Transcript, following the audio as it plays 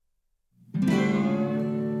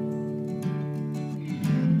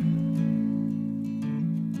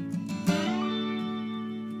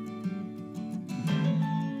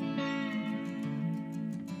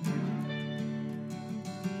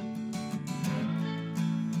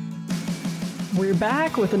We're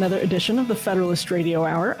back with another edition of the Federalist Radio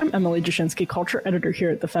Hour. I'm Emily Jashinsky, Culture Editor here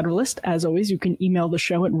at The Federalist. As always, you can email the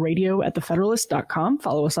show at radio@thefederalist.com.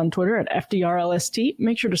 Follow us on Twitter at FDRLST.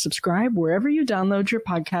 Make sure to subscribe wherever you download your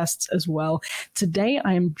podcasts as well. Today,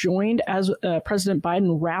 I am joined as President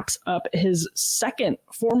Biden wraps up his second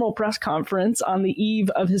formal press conference on the eve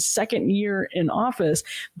of his second year in office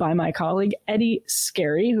by my colleague, Eddie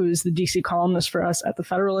Scarry, who is the D.C. columnist for us at The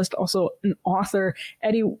Federalist, also an author.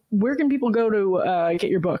 Eddie, where can people go to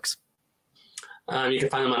get your books? You can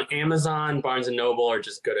find them on Amazon, Barnes & Noble, or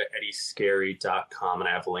just go to eddiescarry.com, and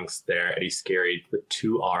I have links there. Eddie Scarry with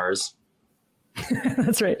 2 R's.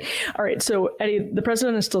 That's right. All right. So, Eddie, the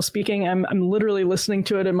president is still speaking. I'm literally listening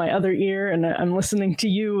to it in my other ear, and I'm listening to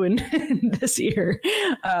you in this ear.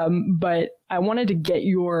 But I wanted to get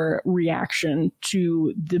your reaction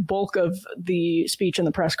to the bulk of the speech in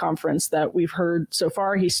the press conference that we've heard so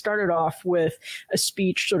far. He started off with a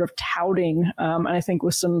speech sort of touting, and I think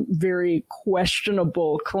with some very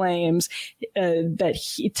questionable claims, that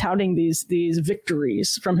he touting these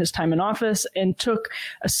victories from his time in office, and took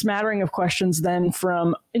a smattering of questions then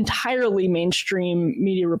from entirely mainstream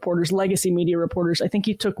media reporters, legacy media reporters. I think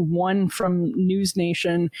he took one from News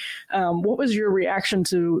Nation. What was your reaction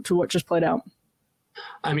to what just played out?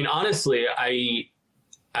 I mean, honestly, I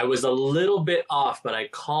was a little bit off, but I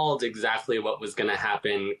called exactly what was going to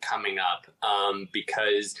happen coming up,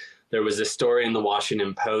 because there was a story in the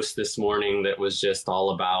Washington Post this morning that was just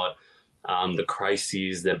all about the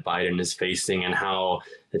crises that Biden is facing, and how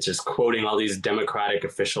it's just quoting all these Democratic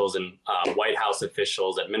officials and White House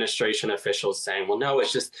officials, administration officials saying, well, no,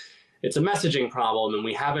 it's a messaging problem, and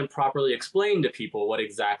we haven't properly explained to people what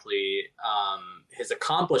exactly his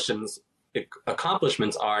accomplishments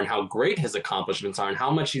are, and how great his accomplishments are, and how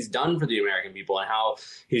much he's done for the American people, and how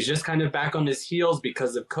he's just kind of back on his heels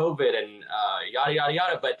because of COVID and yada, yada,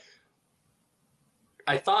 yada. But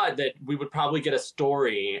I thought that we would probably get a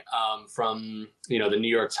story from, the New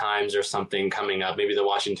York Times or something coming up, maybe the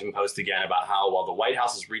Washington Post again, about how, well, the White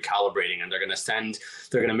House is recalibrating, and they're going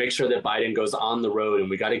to make sure that Biden goes on the road, and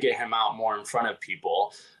we got to get him out more in front of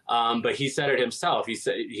people. But he said it himself. He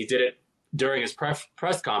said he did it during his press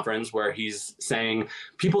conference, where he's saying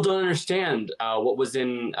people don't understand what was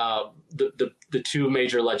in the 2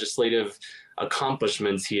 major legislative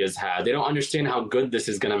accomplishments he has had. They don't understand how good this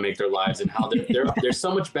is going to make their lives, and how they're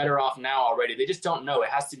so much better off now already. They just don't know. It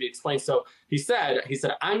has to be explained. So he said,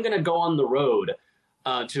 I'm going to go on the road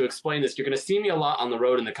to explain this. You're going to see me a lot on the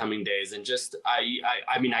road in the coming days. And just,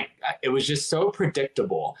 it was just so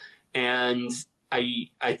predictable. And I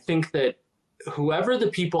think that whoever the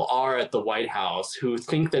people are at the White House who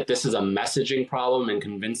think that this is a messaging problem, and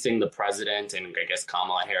convincing the president and I guess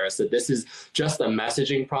Kamala Harris that this is just a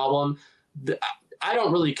messaging problem, I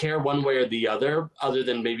don't really care one way or the other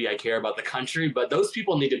than maybe I care about the country. But those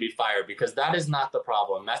people need to be fired, because that is not the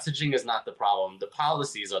problem. Messaging is not the problem. The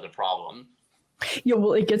policies are the problem. Yeah,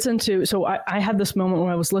 well, it gets into, so I had this moment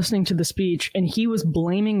when I was listening to the speech, and he was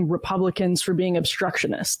blaming Republicans for being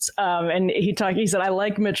obstructionists. And he said, I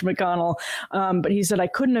like Mitch McConnell, but he said, I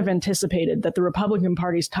couldn't have anticipated that the Republican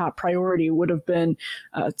Party's top priority would have been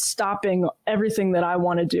stopping everything that I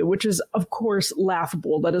want to do, which is, of course,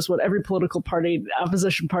 laughable. That is what every political party,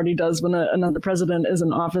 opposition party, does when another president is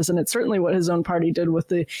in office. And it's certainly what his own party did with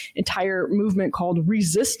the entire movement called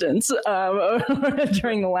resistance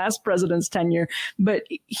during the last president's tenure. But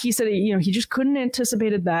he said, he just couldn't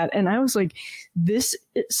anticipated that. And I was like, this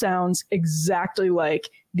sounds exactly like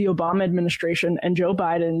the Obama administration and Joe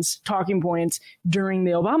Biden's talking points during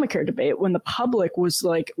the Obamacare debate, when the public was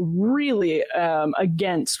like really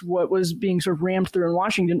against what was being sort of rammed through in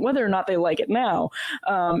Washington, whether or not they like it now.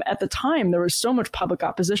 At the time, there was so much public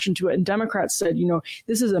opposition to it. And Democrats said,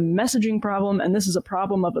 this is a messaging problem, and this is a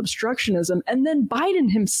problem of obstructionism. And then Biden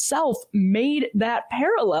himself made that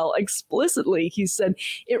parallel explicitly. He said,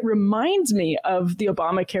 it reminds me of the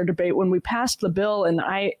Obamacare debate when we passed the bill, and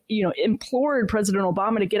I, implored President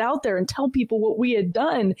Obama to get out there and tell people what we had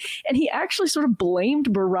done. And he actually sort of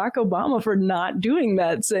blamed Barack Obama for not doing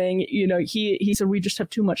that, saying, he said, we just have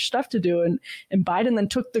too much stuff to do. And Biden then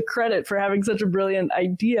took the credit for having such a brilliant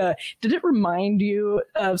idea. Did it remind you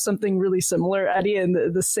of something really similar, Eddie,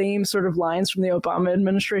 and the same sort of lines from the Obama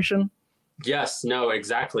administration? Yes, no,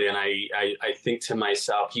 exactly. And I think to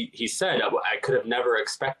myself, he said, I could have never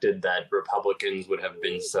expected that Republicans would have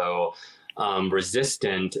been so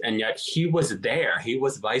resistant, and yet he was there. He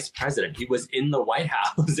was vice president. He was in the White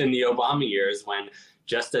House in the Obama years, when,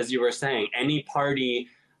 just as you were saying, any party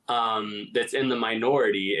that's in the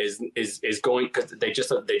minority is going, because they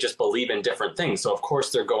just believe in different things. So of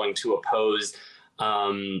course they're going to oppose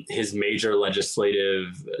his major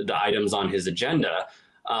the items on his agenda.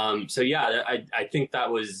 So yeah, I think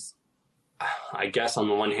that was, I guess on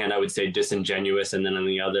the one hand, I would say disingenuous. And then on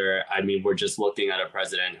the other, I mean, we're just looking at a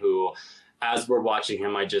president who, as we're watching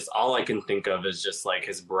him, all I can think of is just like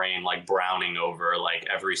his brain, like browning over like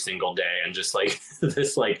every single day, and just like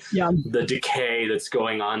this, like the decay that's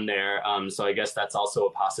going on there. So I guess that's also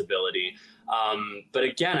a possibility. But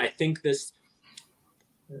again, I think this,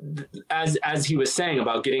 as he was saying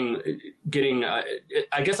about getting,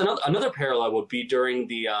 I guess another parallel would be during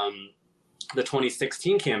the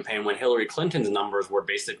 2016 campaign, when Hillary Clinton's numbers were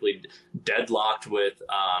basically deadlocked with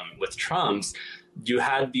Trump's. You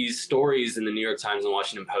had these stories in the New York Times and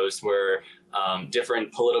Washington Post where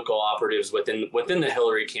different political operatives within the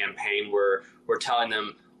Hillary campaign were telling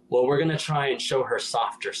them, well, we're going to try and show her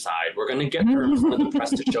softer side. We're going to get her in front of the press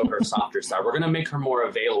to show her softer side. We're going to make her more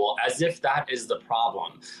available, as if that is the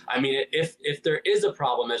problem. I mean, if there is a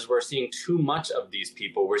problem, as we're seeing too much of these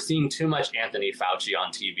people, we're seeing too much Anthony Fauci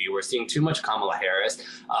on TV, we're seeing too much Kamala Harris.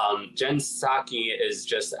 Jen Psaki is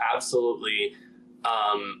just absolutely,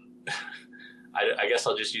 I guess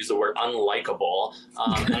I'll just use the word unlikable.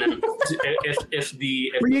 And then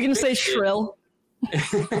were you going to say shrill?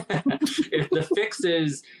 If the fix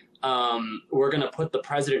is we're going to put the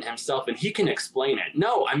president himself and he can explain it.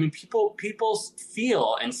 No, I mean, people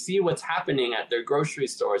feel and see what's happening at their grocery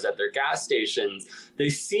stores, at their gas stations. They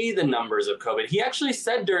see the numbers of COVID. He actually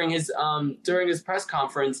said during his press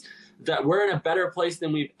conference that we're in a better place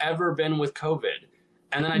than we've ever been with COVID.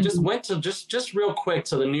 And then I just went to just real quick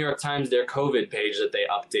to the New York Times, their COVID page that they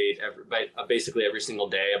update basically every single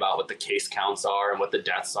day about what the case counts are and what the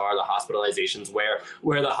deaths are, the hospitalizations,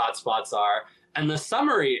 where the hot spots are. And the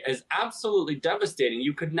summary is absolutely devastating.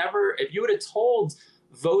 You could never, if you would have told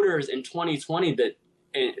voters in 2020 that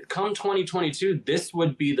come 2022, this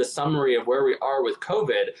would be the summary of where we are with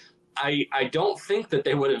COVID, I don't think that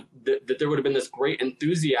there would have been this great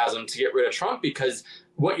enthusiasm to get rid of Trump, because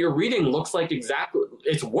what you're reading looks like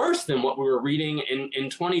it's worse than what we were reading in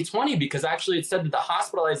 2020, because actually it said that the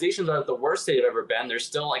hospitalizations are at the worst they've ever been. There's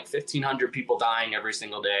still like 1,500 people dying every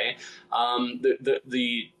single day.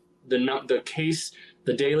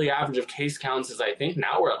 The daily average of case counts is, I think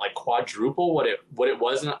now we're at like quadruple what it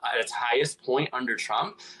was at its highest point under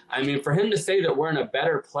Trump. I mean, for him to say that we're in a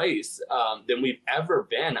better place than we've ever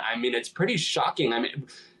been, I mean, it's pretty shocking. I mean,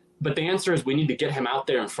 but the answer is we need to get him out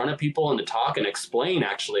there in front of people and to talk and explain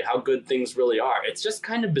actually how good things really are. It's just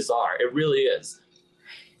kind of bizarre. It really is.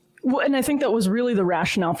 Well, and I think that was really the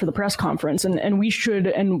rationale for the press conference, and we should,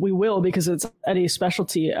 and we will, because it's Eddie's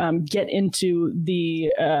specialty, get into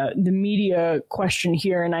the media question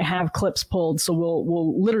here, and I have clips pulled, so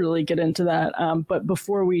we'll literally get into that. But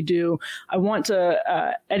before we do, I want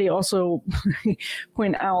to Eddie also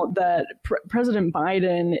point out that President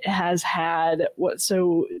Biden has had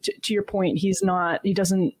to your point, he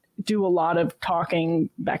doesn't do a lot of talking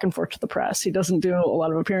back and forth to the press. He doesn't do a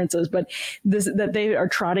lot of appearances, but that they are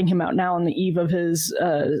trotting him out now on the eve of his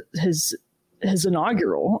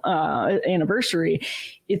inaugural anniversary.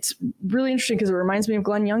 It's really interesting because it reminds me of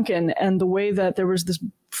Glenn Youngkin and the way that there was this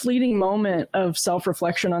fleeting moment of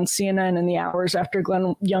self-reflection on CNN in the hours after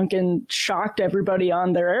Glenn Youngkin shocked everybody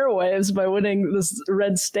on their airwaves by winning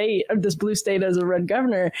this blue state as a red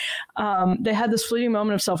governor. They had this fleeting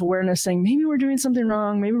moment of self-awareness saying, maybe we're doing something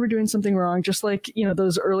wrong, just like,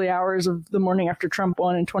 those early hours of the morning after Trump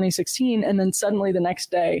won in 2016. And then suddenly the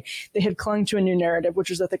next day they had clung to a new narrative, which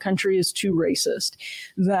is that the country is too racist,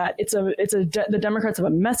 that the Democrats have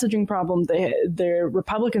a messaging problem. The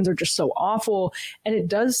Republicans are just so awful. And it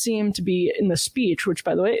does seem to be in the speech, which,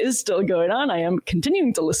 by the way, is still going on. I am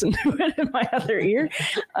continuing to listen to it in my other ear.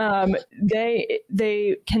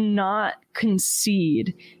 They cannot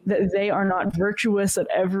concede that they are not virtuous at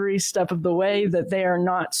every step of the way, that they are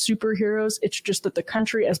not superheroes. It's just that the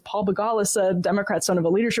country, as Paul Begala said, Democrats don't have a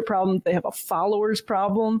leadership problem. They have a followers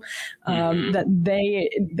problem, that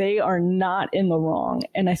they are not in the wrong.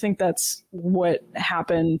 And I think that's what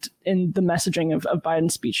happened in the messaging of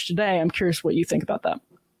Biden's speech today. I'm curious what you think about that.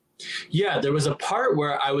 Yeah, there was a part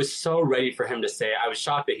where I was so ready for him to say it. I was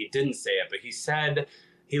shocked that he didn't say it, but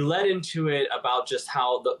he led into it about just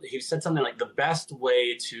how he said something like the best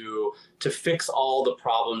way to fix all the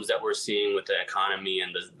problems that we're seeing with the economy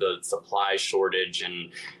and the supply shortage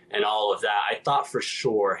and all of that. I thought for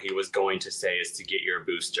sure he was going to say is to get your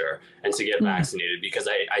booster and to get vaccinated, because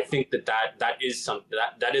I think that is something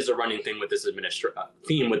that is a running thing with this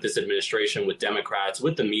administration, with Democrats,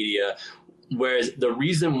 with the media. Whereas the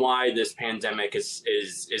reason why this pandemic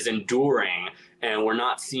is enduring and we're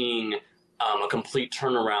not seeing a complete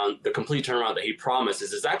turnaround, the complete turnaround that he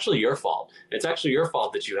promises is actually your fault. It's actually your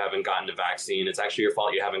fault that you haven't gotten a vaccine. It's actually your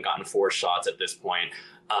fault you haven't gotten 4 shots at this point,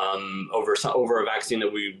 over a vaccine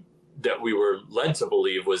that we were led to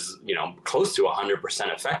believe was, close to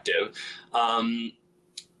 100% effective.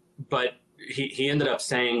 But he ended up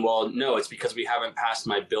saying, well, no, it's because we haven't passed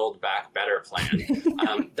my Build Back Better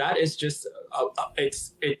plan. That is just,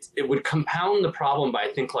 it would compound the problem by,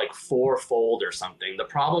 I think, like 4-fold or something. The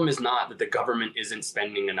problem is not that the government isn't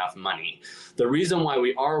spending enough money. The reason why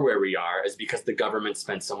we are where we are is because the government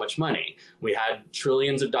spent so much money. We had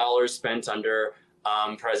trillions of dollars spent under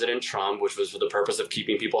President Trump, which was for the purpose of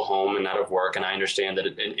keeping people home and out of work. And I understand that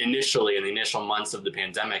initially, in the initial months of the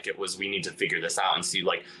pandemic, it was, we need to figure this out and see,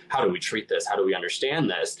 like, how do we treat this? How do we understand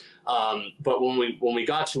this? But when we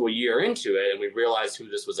got to a year into it and we realized who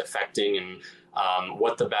this was affecting and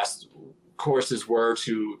what the best courses were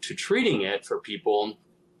to treating it for people,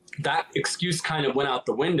 that excuse kind of went out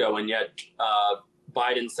the window. And yet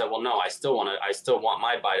Biden said, well, no, I still want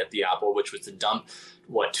my bite at the apple, which was to dump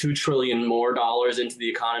 $2 trillion more into the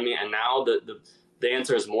economy. And now the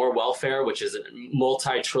answer is more welfare, which is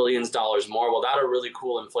multi-trillions dollars more. Well, that'll really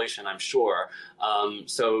cool inflation, I'm sure.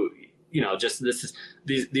 So, just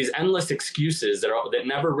these endless excuses that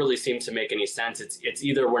never really seem to make any sense. It's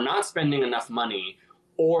either we're not spending enough money,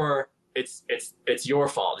 or it's your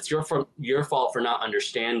fault. It's your fault for not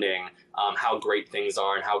understanding how great things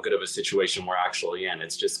are and how good of a situation we're actually in.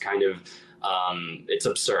 It's just kind of it's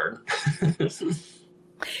absurd.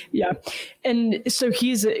 Yeah. And so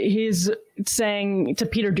he's saying to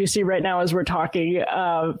Peter D.C. right now, as we're talking,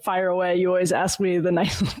 fire away. You always ask me the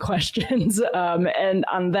nice questions. And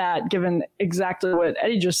on that, given exactly what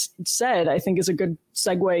Eddie just said, I think is a good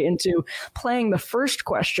segue into playing the first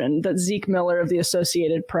question that Zeke Miller of the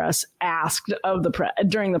Associated Press asked of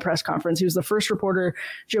during the press conference. He was the first reporter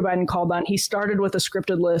Joe Biden called on. He started with a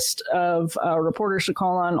scripted list of reporters to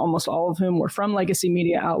call on, almost all of whom were from legacy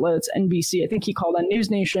media outlets, NBC. I think he called on News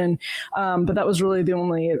Nation, but that was really the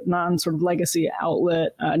only non-sort of legacy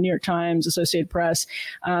outlet, New York Times, Associated Press.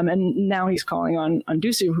 And now he's calling on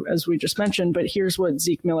D.C., as we just mentioned. But here's what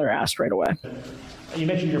Zeke Miller asked right away. You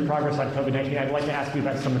mentioned your progress on COVID-19. I'd like to ask you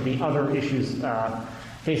about some of the other issues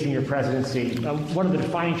facing your presidency. One of the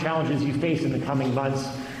defining challenges you face in the coming months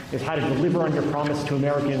is how to deliver on your promise to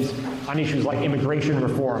Americans on issues like immigration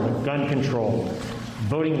reform, gun control,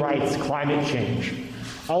 voting rights, climate change.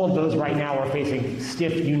 All of those right now are facing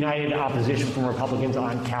stiff, united opposition from Republicans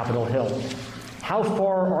on Capitol Hill. How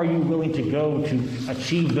far are you willing to go to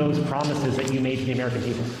achieve those promises that you made to the American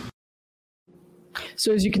people?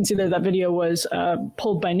 So as you can see there, that video was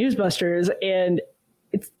pulled by Newsbusters, and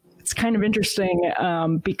it's kind of interesting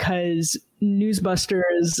because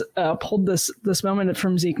Newsbusters pulled this moment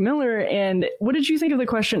from Zeke Miller. And what did you think of the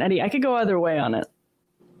question, Eddie? I could go either way on it.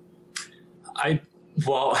 I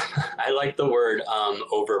like the word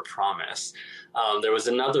overpromise. There was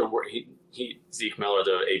another word. Zeke Miller,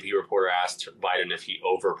 the AP reporter, asked Biden if he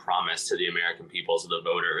overpromised to the American people, to the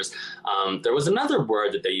voters. There was another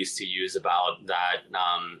word that they used to use about that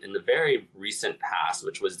in the very recent past,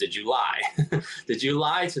 which was, did you lie? Did you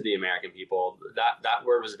lie to the American people? That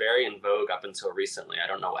word was very in vogue up until recently. I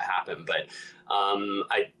don't know what happened, but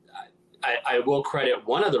I will credit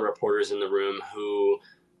one of the reporters in the room who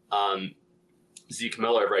Zeke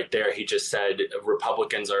Miller right there, he just said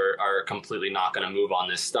Republicans are completely not going to move on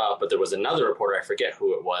this stuff. But there was another reporter, I forget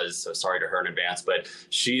who it was, so sorry to her in advance, but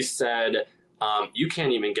she said, you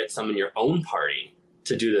can't even get some in your own party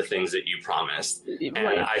to do the things that you promised. Right.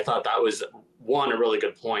 And I thought that was, one, a really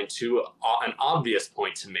good point, two, an obvious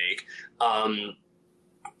point to make.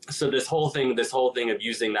 So this whole thing of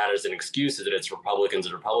using that as an excuse is that it's Republicans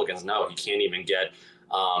and Republicans. No, he can't even get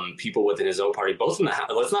people within his own party, both in the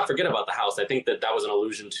House. Let's not forget about the House. I think that was an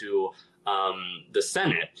allusion to the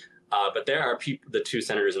Senate. But there are the 2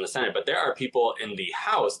 senators in the Senate, but there are people in the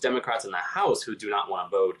House, Democrats in the House, who do not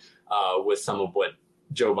want to vote with some of what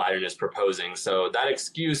Joe Biden is proposing. So that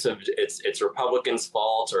excuse of it's Republicans'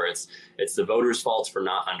 fault or it's the voters' fault for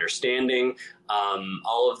not understanding,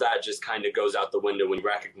 all of that just kind of goes out the window when you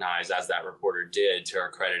recognize, as that reporter did, to her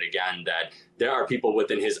credit again, that there are people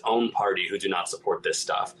within his own party who do not support this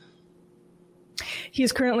stuff.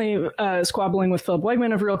 He's currently squabbling with Philip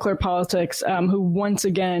Wegman of Real Clear Politics, who once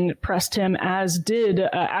again pressed him, as did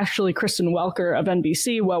actually Kristen Welker of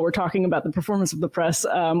NBC, while we're talking about the performance of the press,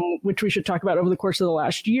 which we should talk about over the course of the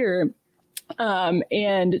last year.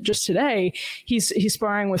 And just today, he's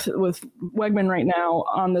sparring with Wegman right now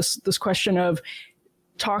on this question of,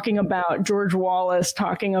 talking about George Wallace,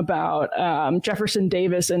 talking about Jefferson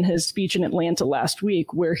Davis in his speech in Atlanta last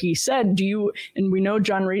week, where he said, and we know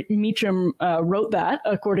John Meacham wrote that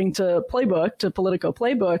according to Politico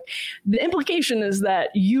Playbook, the implication is that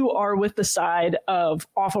you are with the side of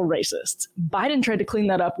awful racists. Biden tried to clean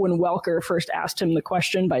that up when Welker first asked him the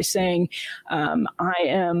question by saying,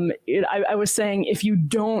 I was saying, if you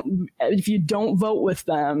don't vote with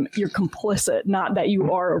them, you're complicit, not that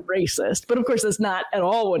you are a racist. But of course, that's not at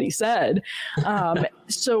all what he said.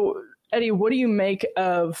 So, Eddie, what do you make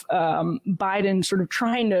of Biden sort of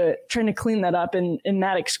trying to clean that up in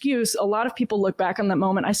that excuse? A lot of people look back on that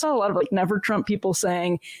moment. I saw a lot of Never Trump people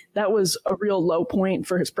saying that was a real low point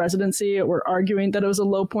for his presidency, or arguing that it was a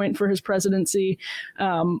low point for his presidency.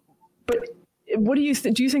 But what do you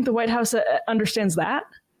do you think the White House understands that?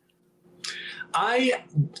 I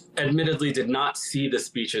admittedly did not see the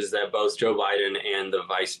speeches that both Joe Biden and the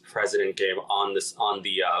vice president gave on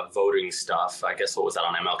the voting stuff. I guess what was that,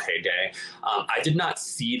 on MLK Day? I did not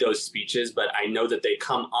see those speeches, but I know that they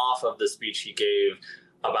come off of the speech he gave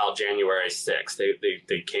about January 6th.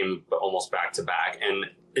 They came almost back to back, and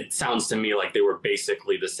it sounds to me like they were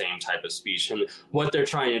basically the same type of speech. And what they're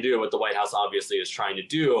trying to do, what the White House obviously is trying to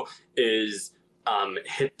do, is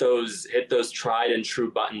hit those tried and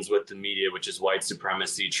true buttons with the media, which is white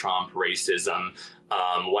supremacy, Trump, racism,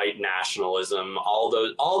 white nationalism, all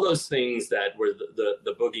those things that were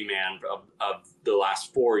the boogeyman of the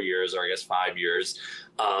last 4 years, or I guess 5 years,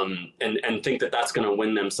 and think that that's going to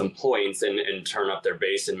win them some points and turn up their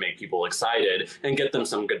base and make people excited and get them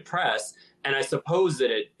some good press. And I suppose that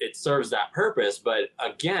it serves that purpose. But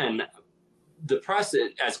again, the press,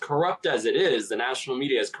 as corrupt as it is, the national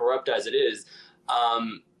media, as corrupt as it is,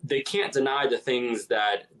 they can't deny the things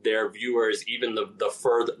that their viewers, even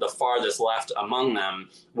the farthest left among them,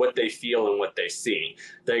 what they feel and what they see.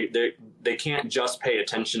 They can't just pay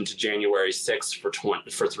attention to January 6th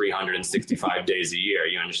for 365 days a year.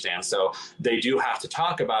 You understand? So they do have to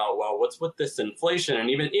talk about, well, what's with this inflation? And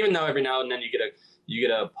even though every now and then you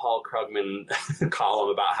get a Paul Krugman column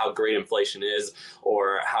about how great inflation is,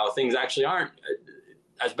 or how things actually aren't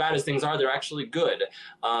as bad as things are, they're actually good.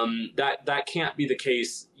 That can't be the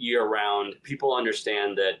case year round. People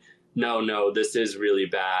understand that, no, this is really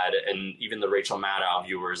bad. And even the Rachel Maddow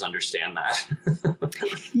viewers understand that.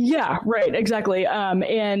 Yeah, right. Exactly.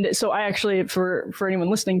 And so I actually, for anyone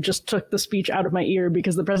listening, just took the speech out of my ear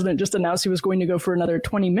because the president just announced he was going to go for another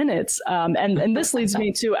 20 minutes. And this leads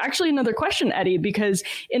me to actually another question, Eddie, because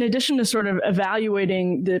in addition to sort of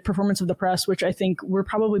evaluating the performance of the press, which I think we're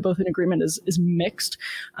probably both in agreement is mixed,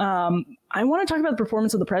 I want to talk about the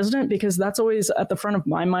performance of the president, because that's always at the front of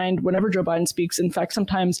my mind whenever Joe Biden speaks. In fact,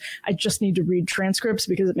 sometimes I just need to read transcripts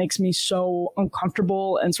because it makes me so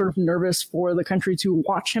uncomfortable and sort of nervous for the country to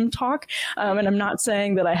watch him talk. And I'm not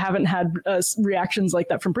saying that I haven't had reactions like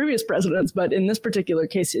that from previous presidents, but in this particular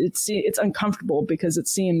case, it's uncomfortable because it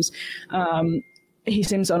seems he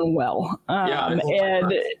seems unwell.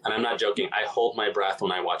 And I'm not joking. I hold my breath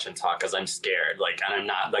when I watch him talk because I'm scared. And I'm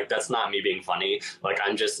not that's not me being funny.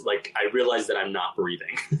 I'm just I realize that I'm not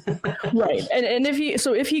breathing. Right. And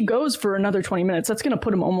if he goes for another 20 minutes, that's going to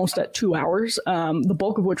put him almost at 2 hours, the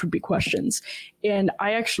bulk of which would be questions. And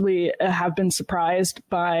I actually have been surprised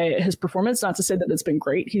by his performance, not to say that it's been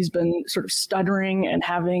great. He's been sort of stuttering and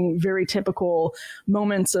having very typical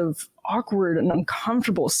moments of awkward and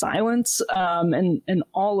uncomfortable silence, and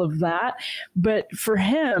all of that. But for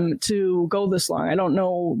him to go this long, I don't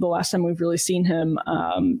know the last time we've really seen him,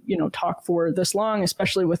 talk for this long,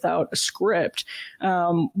 especially without a script.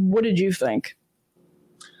 What did you think?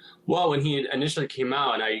 Well, when he initially came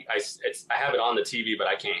out, and I have it on the TV, but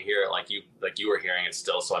I can't hear it like you were hearing it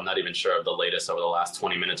still. So I'm not even sure of the latest over the last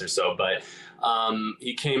 20 minutes or so. But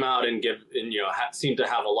he came out and seemed to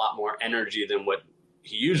have a lot more energy than what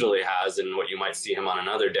he usually has and what you might see him on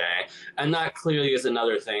another day. And that clearly is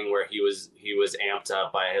another thing where he was amped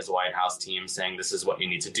up by his White House team saying, this is what you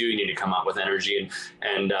need to do. You need to come out with energy.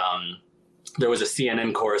 And there was a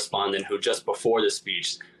CNN correspondent who just before the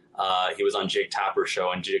speech, he was on Jake Tapper's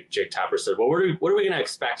show, and Jake Tapper said, well, what are we going to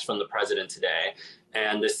expect from the president today?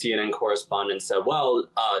 And the CNN correspondent said, well,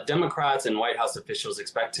 Democrats and White House officials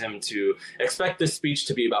expect this speech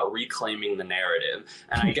to be about reclaiming the narrative.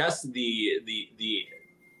 And I guess the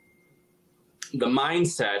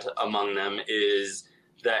mindset among them is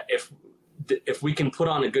that if we can put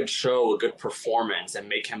on a good show, a good performance, and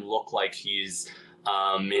make him look like he's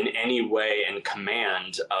in any way in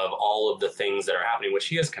command of all of the things that are happening, which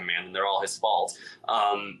he has command, and they're all his fault.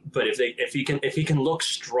 But if he can look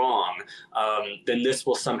strong, then this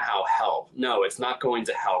will somehow help. No, it's not going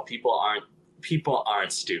to help. People aren't people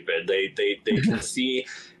aren't stupid. They can see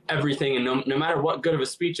everything, and no matter what good of a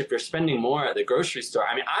speech, if you're spending more at the grocery store.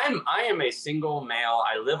 I mean, I am a single male.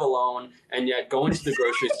 I live alone, and yet going to the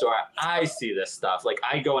grocery store, I see this stuff. Like,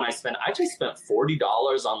 I go and I spent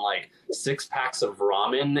 $40 on like 6 packs of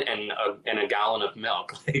ramen and a gallon of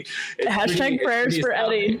milk. Like, hashtag prayers for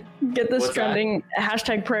Eddie. Get this trending.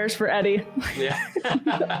 Hashtag prayers for Eddie. Yeah.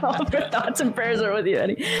 All of our thoughts and prayers are with you,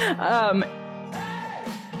 Eddie.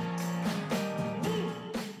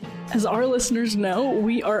 As our listeners know,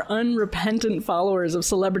 we are unrepentant followers of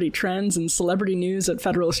celebrity trends and celebrity news at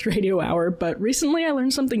Federalist Radio Hour, but recently I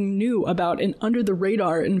learned something new about an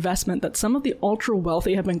under-the-radar investment that some of the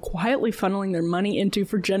ultra-wealthy have been quietly funneling their money into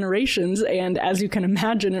for generations, and as you can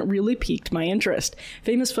imagine, it really piqued my interest.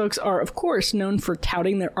 Famous folks are, of course, known for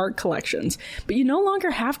touting their art collections, but you no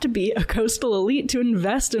longer have to be a coastal elite to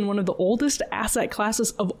invest in one of the oldest asset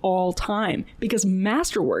classes of all time, because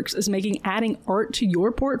Masterworks is making adding art to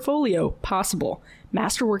your portfolio possible.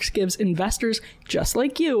 Masterworks gives investors just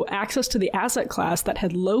like you access to the asset class that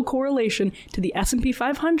had low correlation to the S&P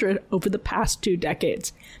 500 over the past 2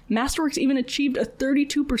 decades. Masterworks even achieved a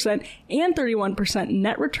 32% and 31%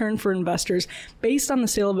 net return for investors based on the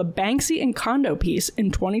sale of a Banksy and condo piece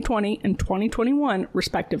in 2020 and 2021,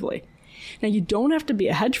 respectively. Now, you don't have to be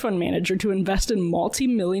a hedge fund manager to invest in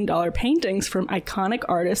multi-million-dollar paintings from iconic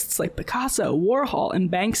artists like Picasso, Warhol,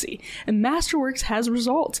 and Banksy. And Masterworks has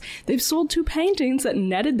results. They've sold 2 paintings that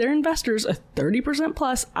netted their investors a 30%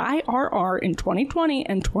 plus IRR in 2020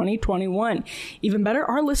 and 2021. Even better,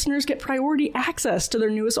 our listeners get priority access to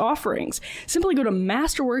their newest offerings. Simply go to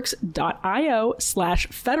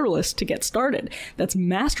masterworks.io/Federalist to get started. That's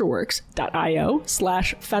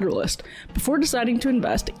masterworks.io/Federalist. Before deciding to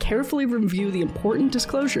invest, carefully review the important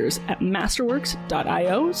disclosures at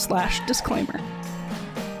masterworks.io/disclaimer.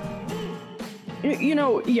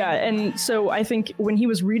 Yeah, and so I think when he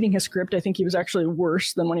was reading his script, I think he was actually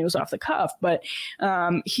worse than when he was off the cuff. But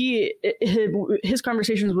his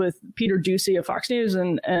conversations with Peter Ducey of Fox News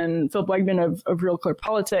and Phil Wegman of Real Clear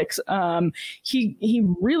Politics, he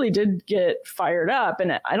really did get fired up.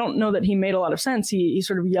 And I don't know that he made a lot of sense. He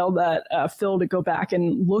sort of yelled at Phil to go back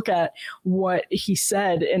and look at what he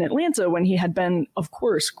said in Atlanta when he had been, of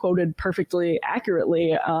course, quoted perfectly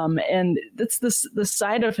accurately. And that's the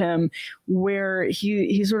side of him where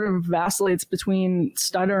he sort of vacillates between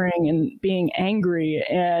stuttering and being angry.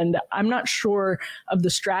 And I'm not sure of the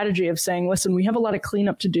strategy of saying, listen, we have a lot of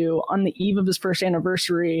cleanup to do on the eve of his first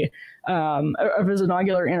anniversary, of his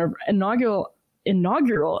inaugural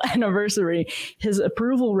anniversary. His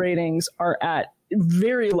approval ratings are at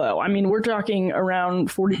very low. I mean, we're talking around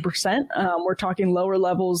 40%. We're talking lower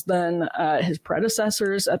levels than his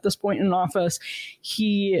predecessors at this point in office.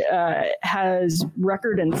 He has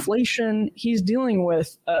record inflation. He's dealing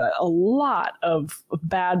with a lot of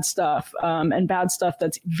bad stuff, and bad stuff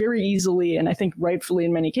that's very easily, and I think rightfully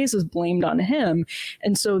in many cases, blamed on him.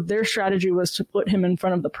 And so their strategy was to put him in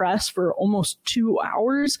front of the press for almost 2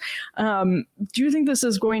 hours. Do you think this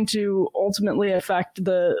is going to ultimately affect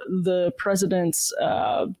the president's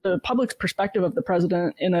the public's perspective of the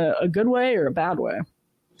president in a good way or a bad way?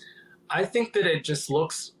 I think that it just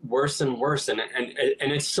looks worse and worse, and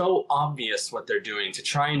it's so obvious what they're doing to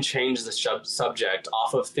try and change the subject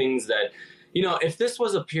off of things that, if this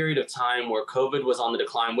was a period of time where COVID was on the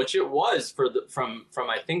decline, which it was from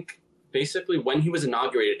I think basically when he was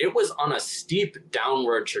inaugurated, it was on a steep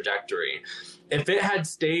downward trajectory. If it had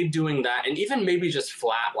stayed doing that, and even maybe just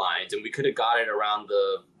flat lines, and we could have got it around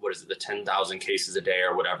the 10,000 cases a day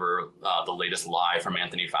or whatever the latest lie from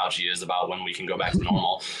Anthony Fauci is about when we can go back to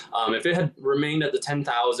normal. If it had remained at the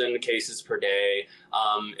 10,000 cases per day,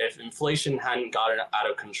 if inflation hadn't gotten out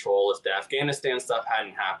of control, if the Afghanistan stuff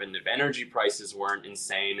hadn't happened, if energy prices weren't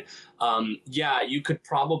insane, you could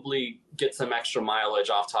probably get some extra mileage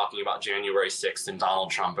off talking about January 6th and Donald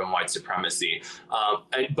Trump and white supremacy.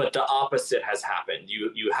 But the opposite has happened.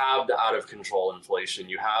 You have the out of control inflation.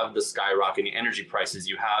 You have the skyrocketing energy prices.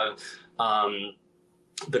 You have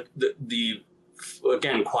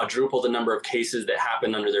again, quadruple the number of cases that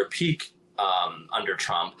happened under their peak under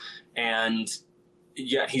Trump. And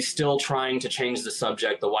yet he's still trying to change the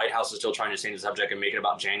subject. The White House is still trying to change the subject and make it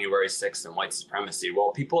about January 6th and white supremacy.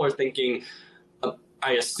 Well, people are thinking,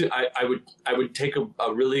 I would take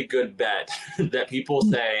a really good bet that people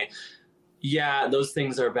say, yeah, those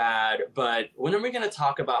things are bad, but when are we going to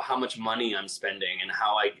talk about how much money I'm spending and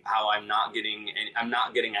how I'm not getting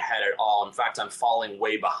ahead at all? In fact, I'm falling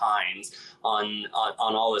way behind on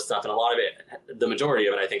all this stuff, and a lot of it, the majority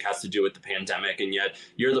of it, I think, has to do with the pandemic. And yet,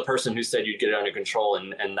 you're the person who said you'd get it under control,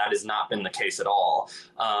 and that has not been the case at all.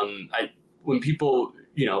 When people,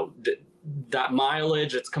 that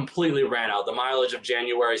mileage, it's completely ran out. The mileage of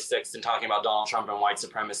January 6th and talking about Donald Trump and white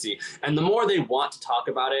supremacy. And the more they want to talk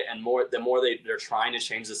about it and the more they're trying to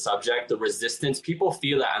change the subject, the resistance, people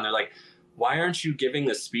feel that. And they're like, why aren't you giving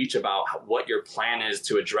the speech about what your plan is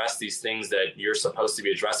to address these things that you're supposed to be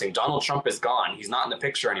addressing? Donald Trump is gone. He's not in the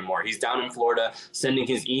picture anymore. He's down in Florida sending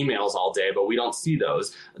his emails all day, but we don't see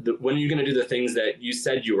those. When are you going to do the things that you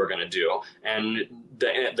said you were going to do? And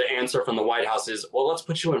the answer from the White House is, well, let's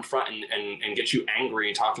put you in front and get you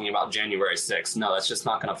angry talking about January 6th. No, that's just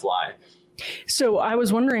not going to fly. So I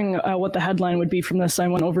was wondering what the headline would be from this. I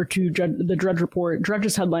went over to the Drudge Report.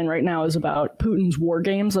 Drudge's headline right now is about Putin's war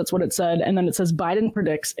games. That's what it said. And then it says Biden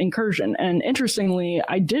predicts incursion. And interestingly,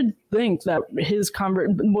 I did think that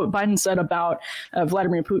what Biden said about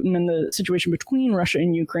Vladimir Putin and the situation between Russia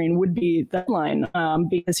and Ukraine would be the headline,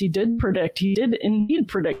 because he did indeed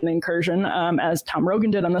predict an incursion, as Tom Rogan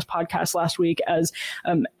did on this podcast last week, as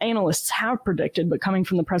analysts have predicted. But coming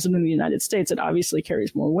from the president of the United States, it obviously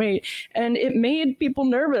carries more weight. And it made people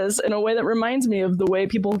nervous in a way that reminds me of the way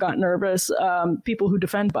people got nervous. People who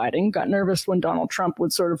defend Biden got nervous when Donald Trump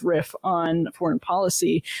would sort of riff on foreign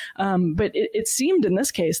policy. But it seemed in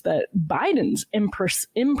this case that Biden's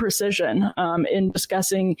imprecision in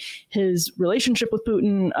discussing his relationship with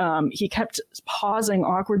Putin, he kept pausing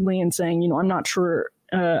awkwardly and saying, I'm not sure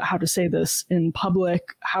how to say this in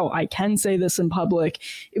public, how I can say this in public.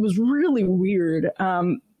 It was really weird.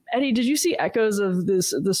 Eddie, did you see echoes of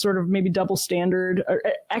this sort of maybe double standard, or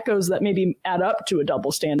echoes that maybe add up to a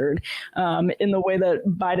double standard in the way that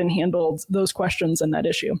Biden handled those questions and that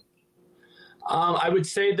issue? I would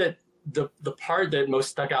say that the part that most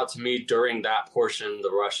stuck out to me during that portion,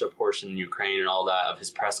 the Russia portion, Ukraine and all that of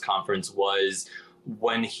his press conference, was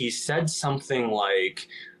when he said something like,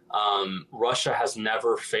 Russia has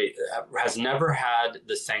never had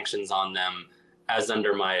the sanctions on them as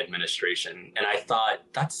under my administration. And I thought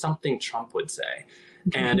that's something Trump would say.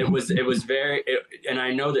 And it was very, and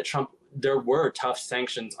I know that there were tough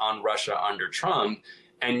sanctions on Russia under Trump,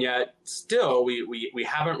 and yet still we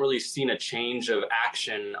haven't really seen a change of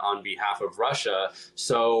action on behalf of Russia.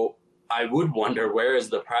 So I would wonder, where is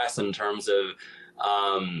the press in terms of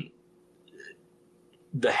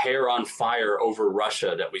the hair on fire over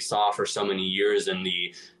Russia that we saw for so many years, and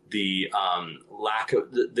the lack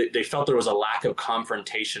of, they felt there was a lack of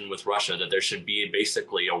confrontation with Russia, that there should be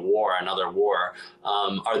basically another war.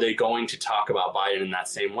 Are they going to talk about Biden in that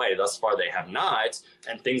same way? Thus far, they have not.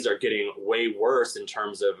 And things are getting way worse in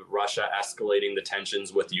terms of Russia escalating the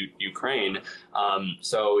tensions with Ukraine.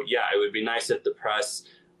 So, yeah, it would be nice if the press,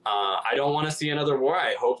 I don't want to see another war.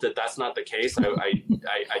 I hope that that's not the case.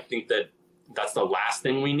 I think that that's the last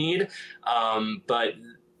thing we need. But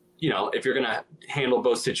if you're going to handle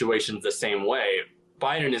both situations the same way,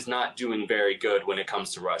 Biden is not doing very good when it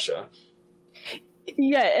comes to Russia.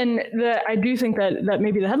 Yeah, and I do think that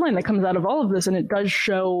maybe the headline that comes out of all of this, and it does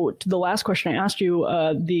show, to the last question I asked you,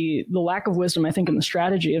 the lack of wisdom, I think, in the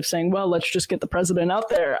strategy of saying, well, let's just get the president out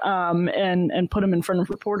there and put him in front of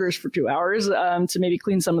reporters for 2 hours to maybe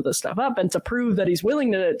clean some of this stuff up and to prove that he's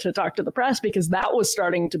willing to talk to the press, because that was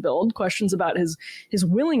starting to build. Questions about his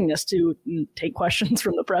willingness to take questions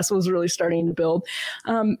from the press was really starting to build.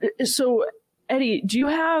 So Eddie, do you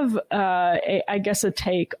have, a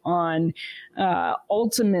take on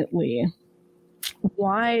ultimately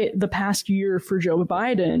why the past year for Joe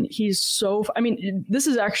Biden, this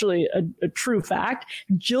is actually a true fact.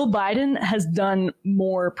 Jill Biden has done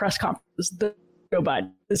more press conferences than Joe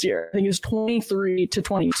Biden this year. I think it's 23 to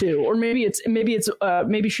 22, or maybe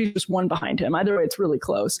she's just one behind him. Either way, it's really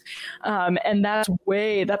close. And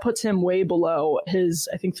that puts him way below his,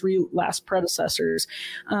 I think, three last predecessors.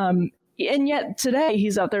 And yet today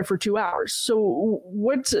he's out there for 2 hours. So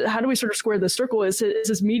how do we sort of square this circle? Is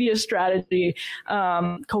his media strategy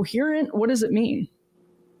coherent? What does it mean?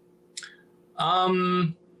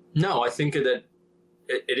 No, I think that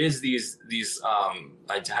it is these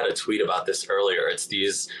I had a tweet about this earlier. It's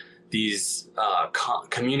these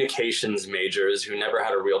communications majors who never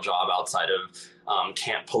had a real job outside of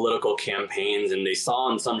political campaigns. And they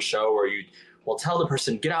saw on some show where well, tell the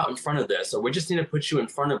person, get out in front of this, or we just need to put you in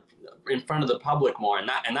front of the public more.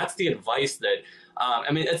 And that's the advice that,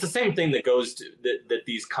 it's the same thing that goes to that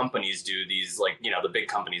these companies do, these the big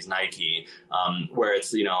companies, Nike, where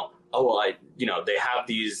it's, they have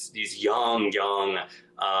these young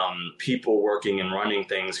people working and running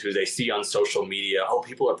things who they see on social media. Oh,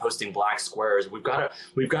 people are posting black squares. We've got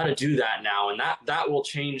to do that now. And that will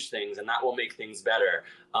change things, and that will make things better.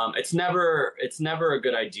 It's never a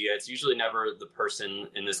good idea. It's usually never the person,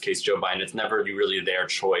 in this case, Joe Biden. It's never really their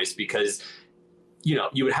choice, because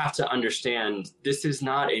you would have to understand this is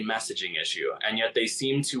not a messaging issue, and yet they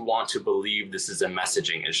seem to want to believe this is a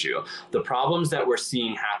messaging issue. The problems that we're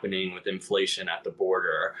seeing happening with inflation at the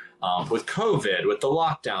border, with COVID, with the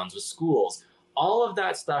lockdowns, with schools, all of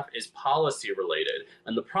that stuff is policy related.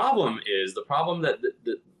 And the problem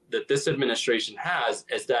that this administration has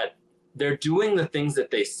is that they're doing the things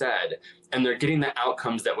that they said, and they're getting the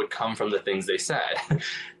outcomes that would come from the things they said.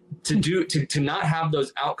 To not have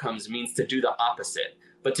those outcomes means to do the opposite.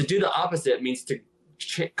 But to do the opposite means to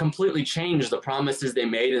completely change the promises they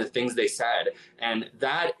made and the things they said. And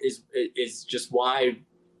that is just why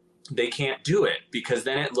they can't do it, because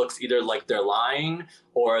then it looks either like they're lying,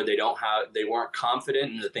 or they weren't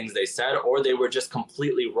confident in the things they said, or they were just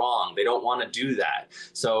completely wrong. They don't want to do that.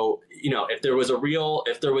 So, if there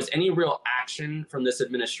was any real action from this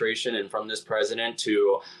administration and from this president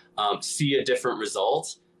to see a different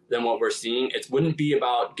result than what we're seeing, it wouldn't be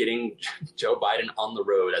about getting Joe Biden on the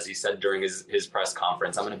road, as he said during his press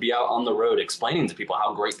conference. I'm going to be out on the road explaining to people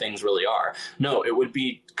how great things really are. No, it would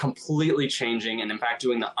be completely changing and, in fact,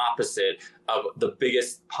 doing the opposite of the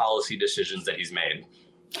biggest policy decisions that he's made.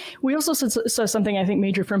 We also saw something I think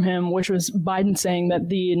major from him, which was Biden saying that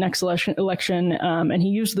the next election, and he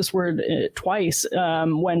used this word twice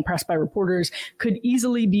when pressed by reporters, could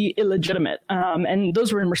easily be illegitimate. And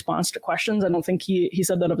those were in response to questions. I don't think he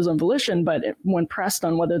said that of his own volition, but when pressed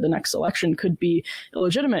on whether the next election could be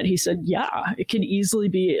illegitimate, he said, yeah, it could easily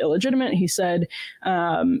be illegitimate. He said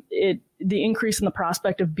the increase in the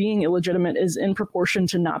prospect of being illegitimate is in proportion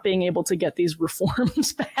to not being able to get these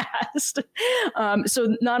reforms passed.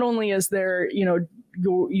 So not only is there,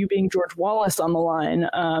 you being George Wallace on the line,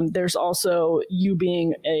 there's also you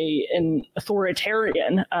being an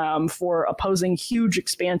authoritarian for opposing huge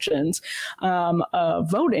expansions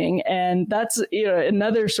of voting. And that's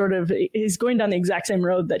another sort of, he's going down the exact same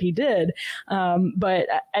road that he did. But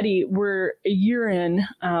Eddie, we're a year in.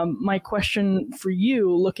 My question for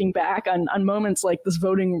you, looking back on moments like this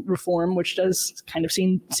voting reform, which does kind of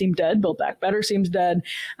seem dead, Build Back Better seems dead.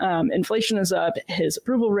 Inflation is up. His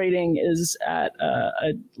approval rating is at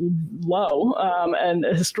a low, and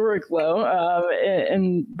a historic low,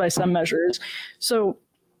 and by some measures. So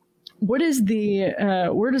what is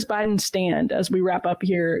where does Biden stand as we wrap up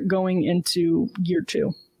here going into year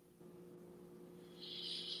two?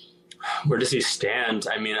 Where does he stand?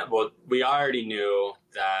 I mean, well, we already knew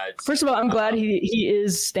that. First of all, I'm glad he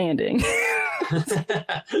is standing.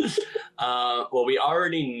 Well, we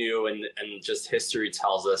already knew, and just history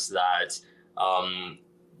tells us that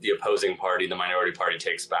the opposing party, the minority party,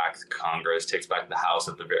 takes back Congress, takes back the House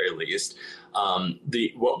at the very least.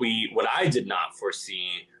 What I did not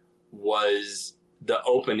foresee was the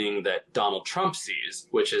opening that Donald Trump sees,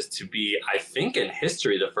 which is to be, I think, in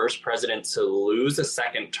history, the first president to lose a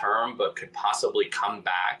second term, but could possibly come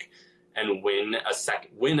back and win a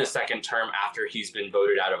second term after he's been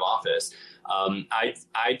voted out of office. I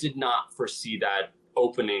did not foresee that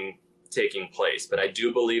opening taking place, but I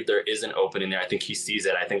do believe there is an opening there. I think he sees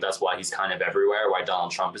it. I think that's why he's kind of everywhere, why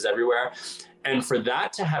Donald Trump is everywhere. And for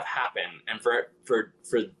that to have happened, and for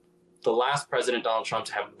the last president, Donald Trump,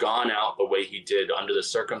 to have gone out the way he did under the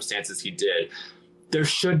circumstances he did, there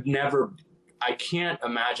should never, I can't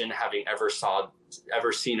imagine having ever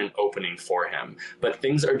seen an opening for him. But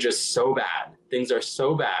things are just so bad. Things are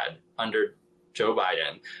so bad under Joe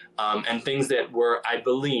Biden. And things that were, I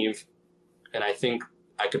believe, and I think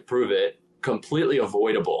I could prove it, completely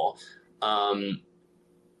avoidable.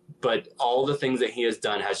 But all the things that he has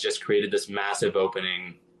done has just created this massive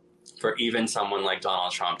opening for even someone like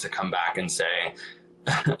Donald Trump to come back and say,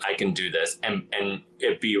 I can do this, and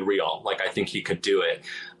it be real. Like, I think he could do it.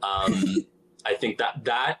 I think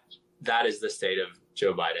that is the state of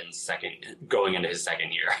Joe Biden's going into his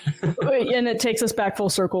second year. And it takes us back full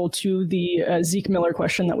circle to the Zeke Miller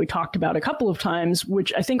question that we talked about a couple of times,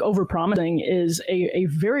 which I think overpromising is a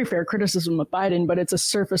very fair criticism of Biden, but it's a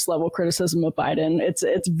surface level criticism of Biden.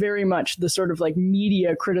 It's very much the sort of like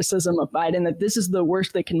media criticism of Biden that this is the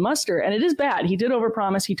worst they can muster. And it is bad. He did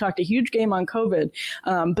overpromise. He talked a huge game on COVID.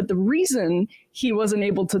 But the reason he wasn't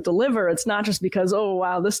able to deliver, it's not just because, oh,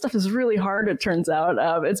 wow, this stuff is really hard, it turns out.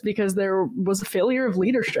 It's because there was a failure of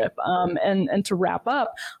leadership. And to wrap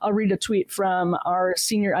up, I'll read a tweet from our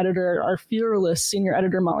senior editor, our Federalist senior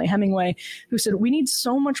editor, Molly Hemingway, who said, "We need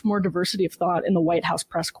so much more diversity of thought in the White House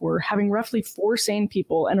press corps. Having roughly 4 sane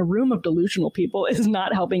people and a room of delusional people is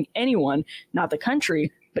not helping anyone, not the country,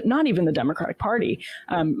 but not even the Democratic Party.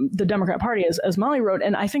 The Democrat Party, as Molly wrote.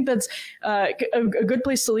 And I think that's a good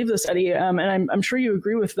place to leave this, Eddie. And I'm sure you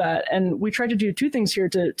agree with that. And we tried to do two things here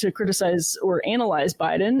to criticize or analyze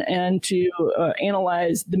Biden and to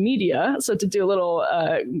analyze the media. So to do a little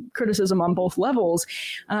criticism on both levels.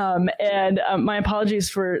 And my apologies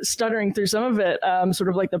for stuttering through some of it, sort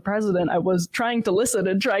of like the president. I was trying to listen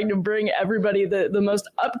and trying to bring everybody the most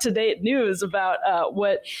up-to-date news about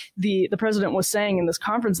what the president was saying in this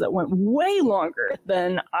conference that went way longer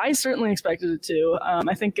than I certainly expected it to.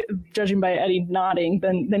 I think, judging by Eddie nodding,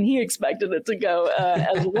 then he expected it to go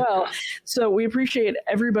as well. So we appreciate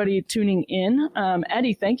everybody tuning in.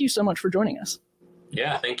 Eddie, thank you so much for joining us.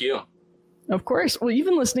 Yeah, thank you. Of course. Well, you've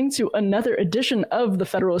been listening to another edition of the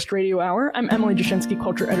Federalist Radio Hour. I'm Emily Jashinsky,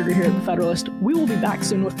 Culture Editor here at the Federalist. We will be back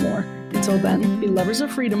soon with more. Until then, be lovers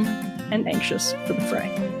of freedom and anxious for the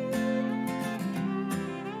fray.